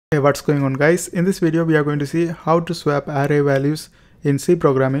Hey, what's going on guys? In this video we are going to see how to swap array values in C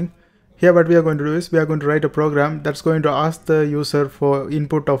programming. Here what we are going to do is we are going to write a program that's going to ask the user for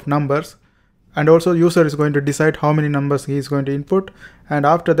input of numbers, and also user is going to decide how many numbers he is going to input, and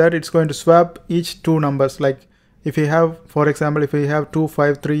after that it's going to swap each two numbers. Like if we have, for example, if we have 2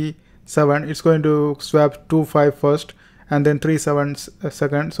 5 3 7, it's going to swap 2 5 first and then 3 7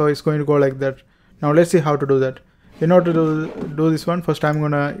 second. So it's going to go like that. Now let's see how to do that. In order to do this one, first I'm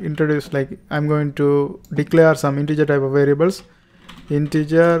going to introduce, like I'm going to declare some integer type of variables,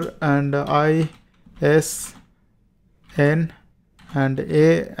 integer and I, S, N and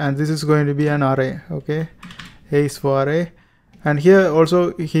A, and this is going to be an array. Okay, A is for array. And here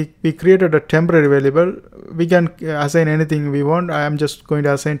also we created a temporary variable. We can assign anything we want. I am just going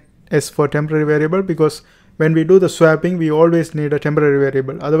to assign S for temporary variable, because when we do the swapping we always need a temporary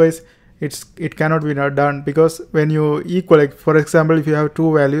variable, otherwise it cannot be done. Because when you equal, like for example, if you have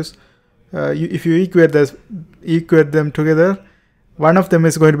two values, if you equate them together, one of them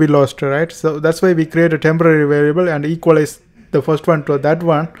is going to be lost, right? So that's why we create a temporary variable and equalize the first one to that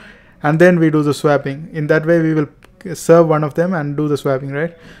one, and then we do the swapping. In that way we will serve one of them and do the swapping,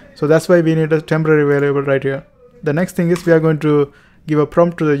 right? So that's why we need a temporary variable right here. The next thing is we are going to give a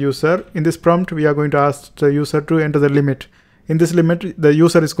prompt to the user. In this prompt we are going to ask the user to enter the limit. In this limit the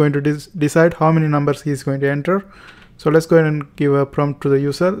user is going to decide how many numbers he is going to enter. So let's go ahead and give a prompt to the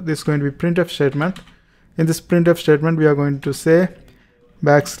user. This is going to be printf statement. In this printf statement we are going to say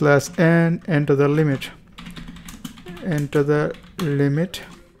 \n, enter the limit. Enter the limit.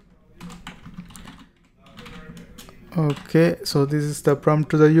 Okay, so this is the prompt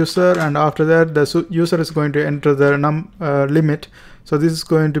to the user, and after that the user is going to enter the limit. So this is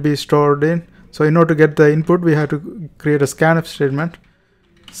going to be stored in. So in order to get the input we have to create a scanf statement,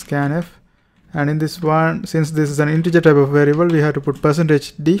 scanf, and in this one, since this is an integer type of variable, we have to put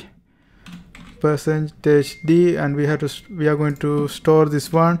 %d, and we are going to store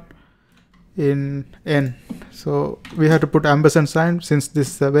this one in n. So we have to put ampersand sign, since this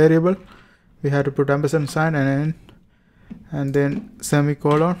is a variable we have to put ampersand sign and n, and then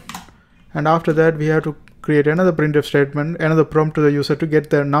semicolon, and after that we have to create another printf statement, another prompt to the user to get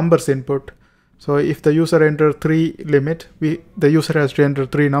the numbers input. So if the user enter 3 limit, the user has to enter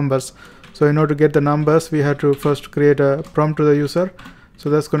 3 numbers. So in order to get the numbers we have to first create a prompt to the user. So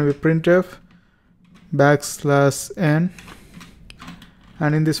that's going to be printf \n,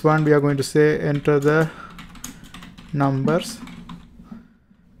 and in this one we are going to say enter the numbers,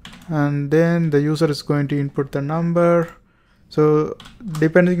 and then the user is going to input the number. So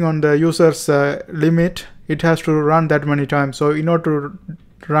depending on the user's limit, it has to run that many times. So in order to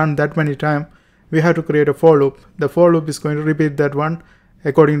run that many times we have to create a for loop. The for loop is going to repeat that one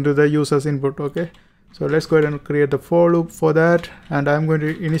according to the user's input. Okay, so let's go ahead and create the for loop for that, and I'm going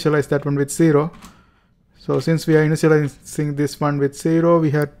to initialize that one with 0. So since we are initializing this one with 0,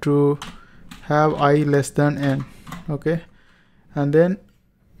 we have to have I less than n. Okay, and then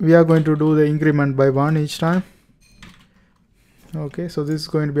we are going to do the increment by 1 each time. Okay, so this is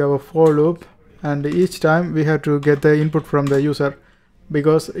going to be our for loop, and each time we have to get the input from the user,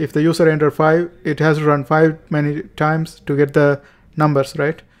 because if the user enter 5, it has to run 5 many times to get the numbers,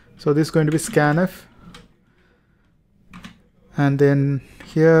 right? So this is going to be scanf, and then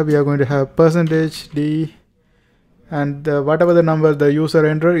here we are going to have %d, and whatever the number the user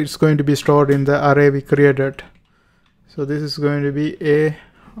enter, it's going to be stored in the array we created. So this is going to be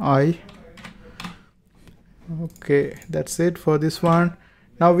ai. Okay, that's it for this one.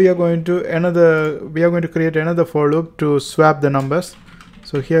 Now we are going to create another for loop to swap the numbers.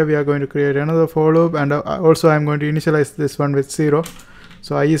 So here we are going to create another for loop, and also I'm going to initialize this one with 0.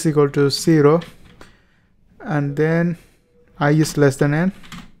 So I is equal to 0, and then I is less than n.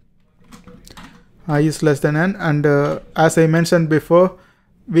 I is less than n, and as I mentioned before,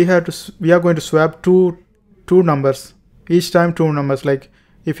 we are going to swap two numbers each time. 2 numbers, like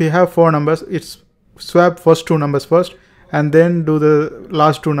if you have 4 numbers, it's swap first 2 numbers first and then do the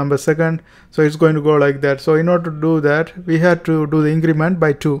last 2 numbers second. So it's going to go like that. So in order to do that we had to do the increment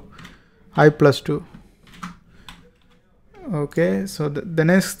by 2, I plus 2. Okay, so the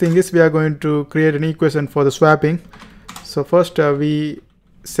next thing is we are going to create an equation for the swapping. So first we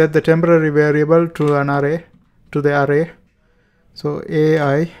set the temporary variable to an array, to the array, so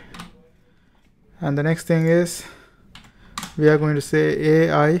ai, and the next thing is we are going to say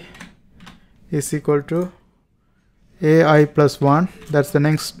ai is equal to ai plus 1. That's the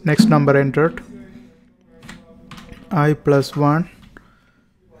next number entered, I plus 1,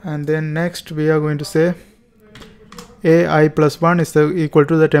 and then next we are going to say ai plus 1 is equal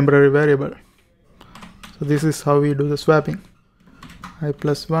to the temporary variable. So this is how we do the swapping. I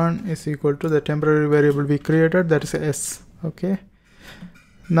plus 1 is equal to the temporary variable we created, that is s. Okay,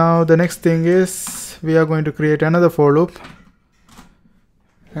 now the next thing is we are going to create another for loop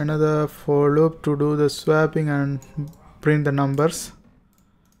to do the swapping and print the numbers.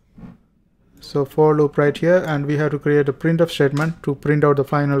 So for loop right here, and we have to create a printf statement to print out the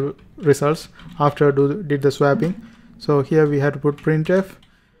final results after did the swapping. So here we have to put printf,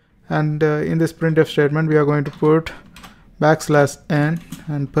 and in this printf statement we are going to put \n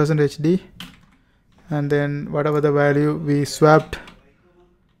and %d, and then whatever the value we swapped,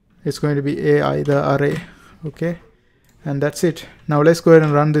 it's going to be ai, the array. Okay, and that's it. Now let's go ahead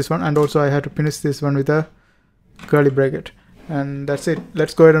and run this one, and also I have to finish this one with a curly bracket, and that's it.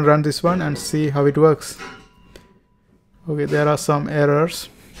 Let's go ahead and run this one and see how it works. Okay, there are some errors.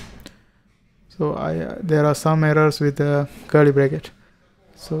 So there are some errors with the curly bracket.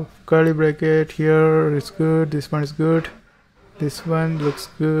 So curly bracket here is good, this one is good, this one looks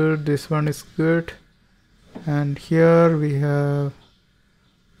good, this one is good, and here we have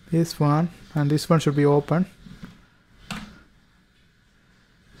this one, and this one should be open.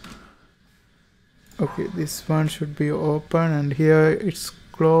 Okay, this one should be open, and here it's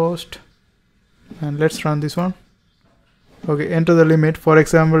closed, and let's run this one. Okay, enter the limit. For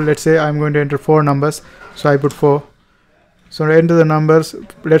example, let's say I'm going to enter 4 numbers, so I put 4. So enter the numbers.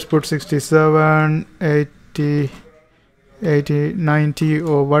 Let's put 67, 80, 90,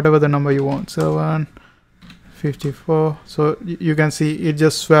 or whatever the number you want. 7, 54. So you can see it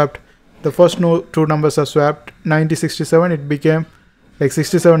just swapped. The first 2 numbers are swapped. 90, 67, it became like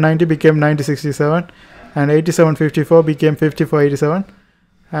 67, 90 became 90, 67, and 87, 54 became 54, 87.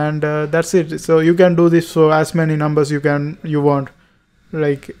 And that's it. So you can do this for as many numbers you want.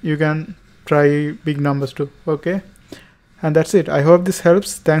 Like you can try big numbers too. Okay, and that's it. I hope this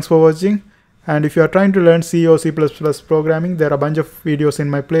helps. Thanks for watching. And if you are trying to learn C or C++ programming, there are a bunch of videos in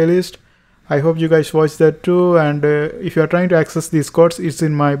my playlist. I hope you guys watch that too. And if you are trying to access these codes, it's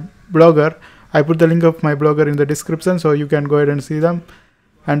in my blogger. I put the link of my blogger in the description, so you can go ahead and see them.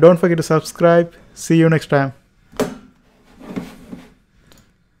 And don't forget to subscribe. See you next time.